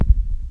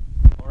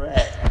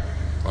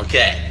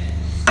Okay,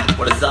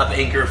 what is up,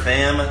 Anchor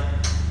fam?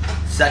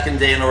 Second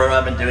day in a row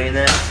I've been doing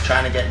this,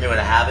 trying to get into a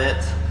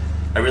habit.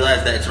 I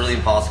realized that it's really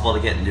impossible to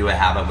get into a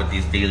habit with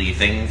these daily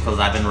things because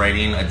I've been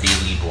writing a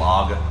daily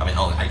blog,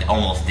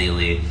 almost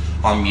daily,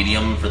 on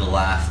Medium for the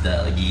last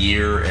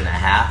year and a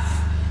half,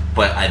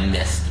 but I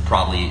missed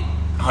probably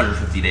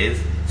 150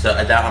 days. So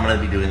I doubt I'm going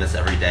to be doing this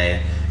every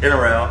day in a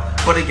row.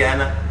 But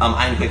again,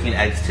 I'm cooking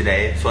eggs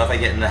today, so if I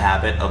get in the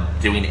habit of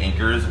doing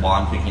anchors while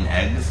I'm cooking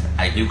eggs,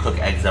 I do cook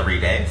eggs every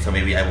day, so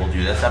maybe I will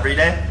do this every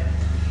day.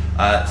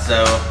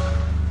 So,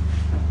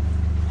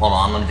 hold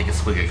on, let me take a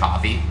swig of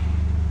coffee.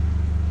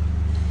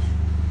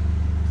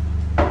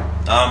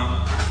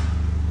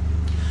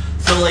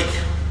 So like,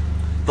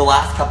 the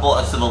last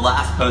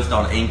post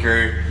on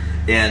Anchor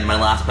and my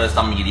last post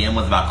on Medium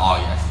was about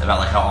August, about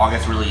like how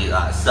August really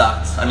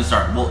sucked.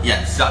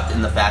 It sucked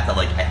in the fact that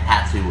like I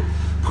had to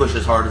push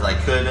as hard as I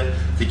could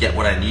to get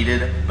what I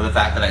needed, but the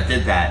fact that I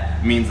did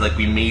that means like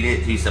we made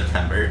it to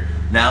September.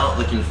 Now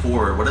looking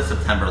forward, what does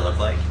September look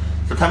like?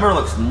 September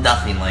looks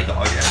nothing like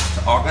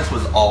August. August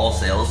was all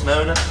sales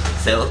mode.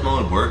 Sales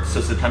mode worked, so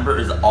September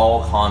is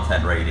all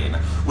content writing,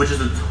 which is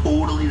a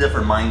totally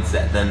different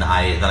mindset than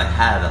I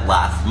had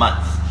last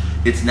month.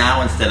 It's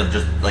now, instead of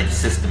just like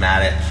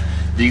systematic,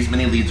 these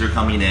many leads are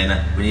coming in,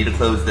 we need to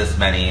close this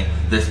many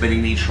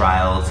need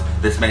trials,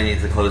 this many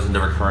needs to close into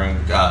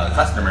recurring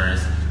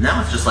customers. Now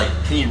it's just like,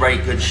 can you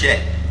write good shit?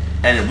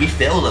 And we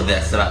failed at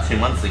this about 2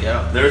 months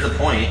ago. There was a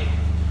point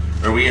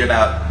where we had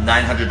about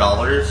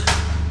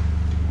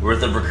 $900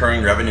 worth of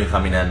recurring revenue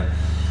coming in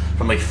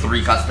from like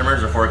 3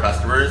 customers or 4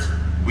 customers.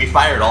 We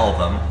fired all of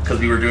them because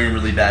we were doing a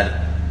really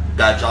bad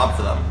job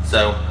for them.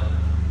 So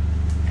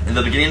in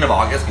the beginning of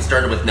August, we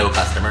started with no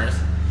customers,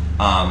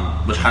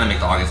 which kind of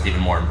makes August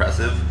even more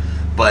impressive.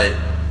 But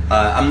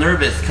I'm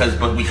nervous because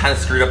we kind of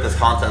screwed up this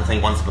content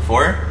thing once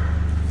before.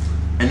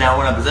 And now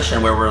we're in a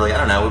position where we're like, I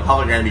don't know, we're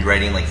probably going to be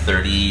writing like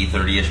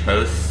 30-ish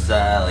posts,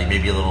 like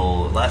maybe a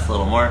little less, a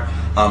little more,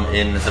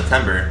 in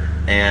September.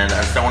 And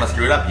I just don't want to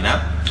screw it up, you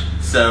know?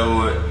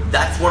 So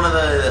that's one of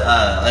the,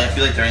 I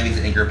feel like during these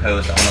Anchor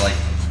posts, I want to like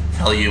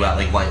tell you about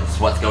like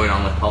what's going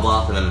on with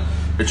Public and then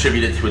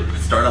attribute it to a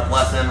startup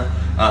lesson.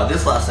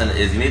 This lesson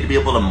is you need to be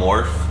able to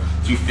morph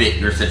to fit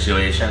your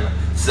situation.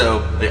 So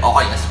the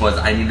August was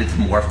I needed to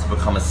morph to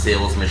become a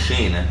sales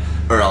machine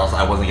or else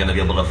I wasn't going to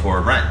be able to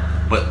afford rent.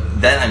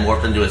 But then I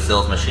morphed into a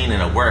sales machine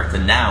and it worked,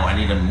 and now I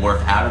need to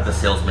morph out of the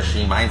sales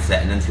machine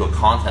mindset and into a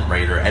content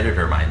writer,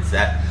 editor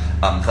mindset,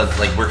 because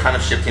like we're kind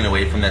of shifting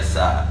away from this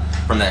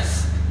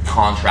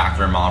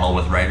contractor model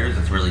with writers.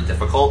 It's really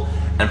difficult,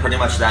 and pretty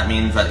much that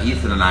means that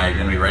Ethan and I are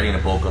going to be writing a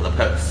bulk of the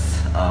posts,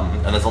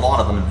 and there's a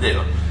lot of them to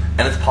do,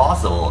 and it's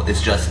possible.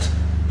 It's just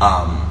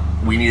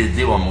we need to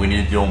do them. We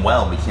need to do them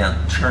well. We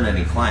can't churn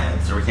any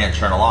clients, or we can't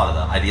churn a lot of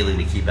them. Ideally,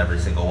 we keep every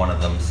single one of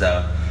them.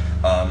 So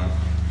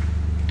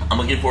I'm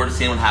looking forward to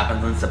seeing what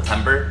happens in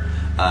September.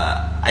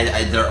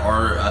 There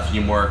are a few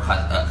more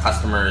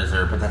customers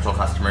or potential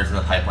customers in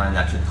the pipeline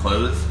that should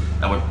close.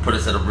 That would put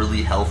us at a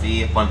really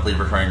healthy monthly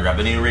recurring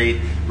revenue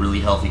rate, really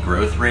healthy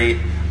growth rate.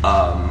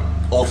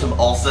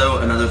 Also,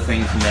 another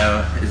thing to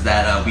know is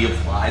that we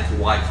applied to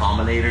Y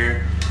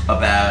Combinator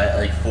about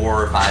like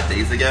 4 or 5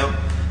 days ago,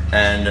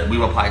 and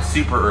we applied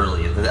super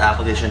early. The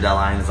application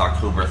deadline is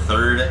October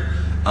 3rd,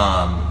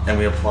 and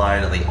we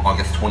applied like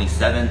August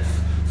 27th.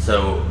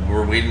 So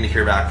we're waiting to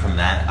hear back from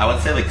that. I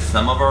would say like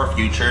some of our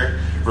future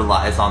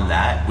relies on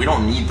that. We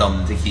don't need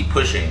them to keep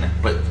pushing,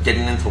 but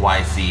getting into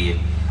YC,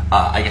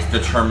 I guess,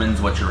 determines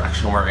what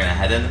direction we're gonna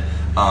head in.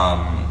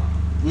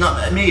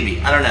 No,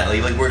 maybe, I don't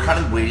know. Like we're kind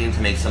of waiting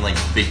to make some like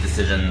big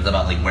decisions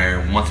about like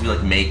where once we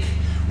make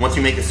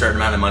a certain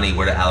amount of money,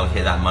 where to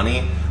allocate that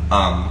money.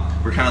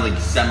 We're kind of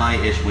like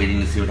semi-ish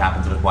waiting to see what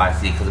happens with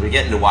YC, because if we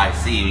get into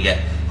YC, we get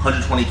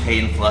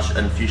 120K in flush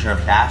infusion of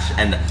cash,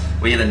 and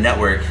we get a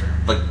network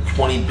like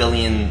 20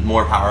 billion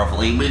more powerful.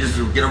 We just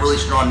get a really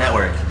strong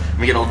network.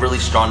 We get a really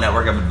strong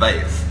network of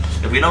advice.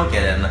 If we don't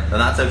get in, then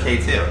that's okay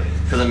too,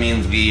 because it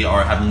means we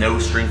have no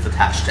strings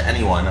attached to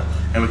anyone,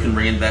 and we can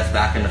reinvest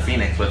back into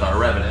Phoenix with our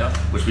revenue,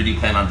 which we do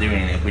plan on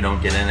doing if we don't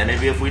get in, and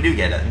maybe if we do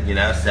get in, you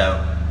know. So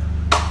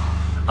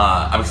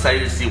I'm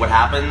excited to see what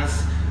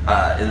happens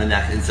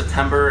in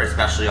September,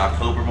 especially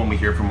October when we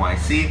hear from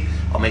YC.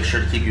 I'll make sure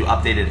to keep you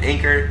updated,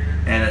 Anchor,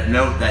 and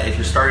note that if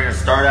you're starting a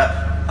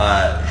startup,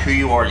 who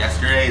you are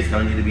yesterday is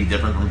going to need to be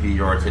different from who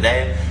you are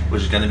today,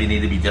 which is going to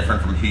need to be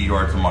different from who you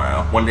are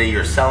tomorrow. One day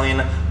you're selling,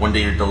 one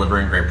day you're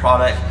delivering great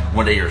product,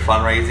 one day you're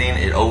fundraising.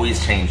 It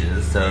always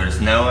changes. So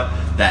just know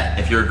that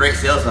if you're a great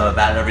salesman but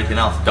bad at everything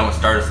else, don't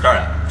start a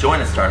startup.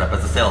 Join a startup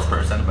as a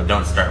salesperson, but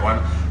don't start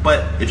one.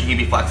 But if you can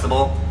be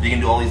flexible, you can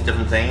do all these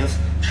different things.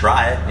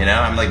 Try it, you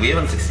know. I'm like, we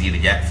haven't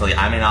succeeded yet, so like,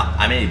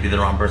 I may be the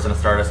wrong person to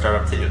start a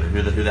startup too.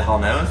 Who the hell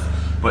knows?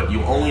 But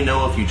you only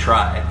know if you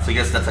try. So I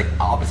guess that's like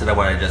opposite of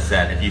what I just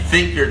said. If you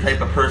think you're the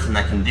type of person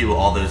that can do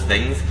all those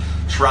things,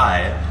 try,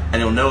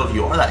 and you'll know if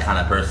you are that kind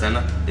of person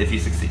if you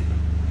succeed.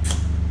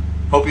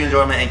 Hope you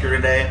enjoyed my Anchor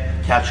today.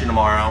 Catch you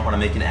tomorrow when I'm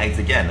making eggs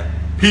again.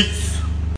 Peace.